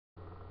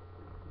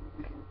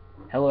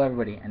Hello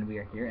everybody, and we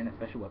are here in a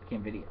special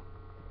webcam video.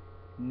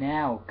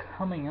 Now,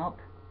 coming up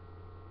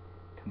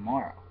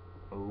tomorrow,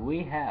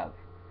 we have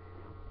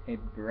a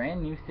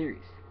brand new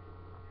series,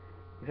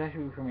 which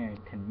actually will be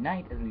premiering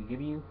tonight as we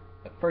give you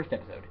the first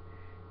episode.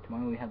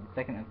 Tomorrow we have the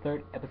second and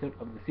third episode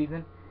of the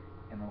season,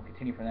 and then we'll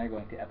continue from there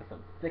going to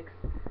episode 6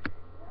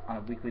 on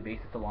a weekly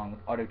basis along with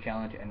Auto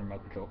Challenge and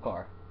Remote Control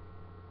Car.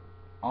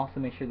 Also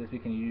make sure this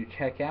weekend you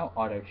check out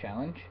Auto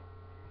Challenge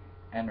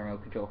and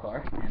Remote Control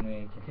Car, and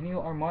we continue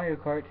our Mario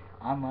Kart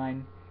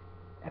online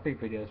epic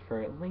videos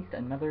for at least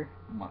another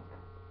month.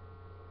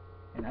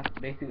 And that's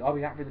basically all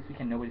we got for this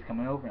weekend. Nobody's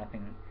coming over,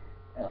 nothing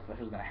else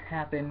special is going to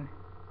happen.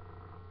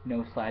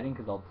 No sliding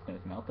because all the snow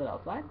is melted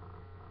outside.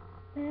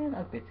 And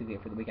that's basically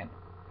it for the weekend.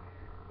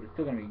 But it's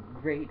still going to be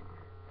great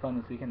fun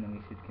this weekend, and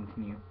we should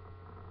continue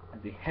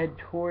as we head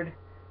toward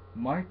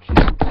March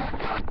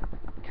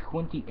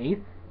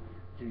 28th.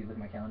 To look at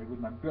my calendar with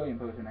my brilliant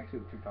poster next to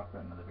it, which we talked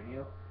about in another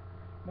video.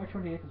 March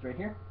 28th is right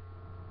here,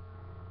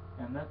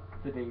 and that's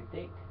today's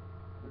date.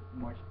 It's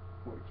March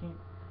 14th.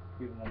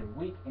 We have another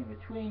week in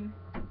between,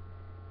 and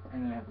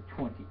then we have the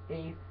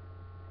 28th,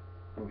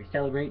 where we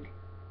celebrate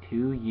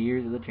 2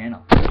 years of the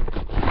channel.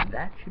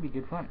 That should be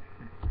good fun.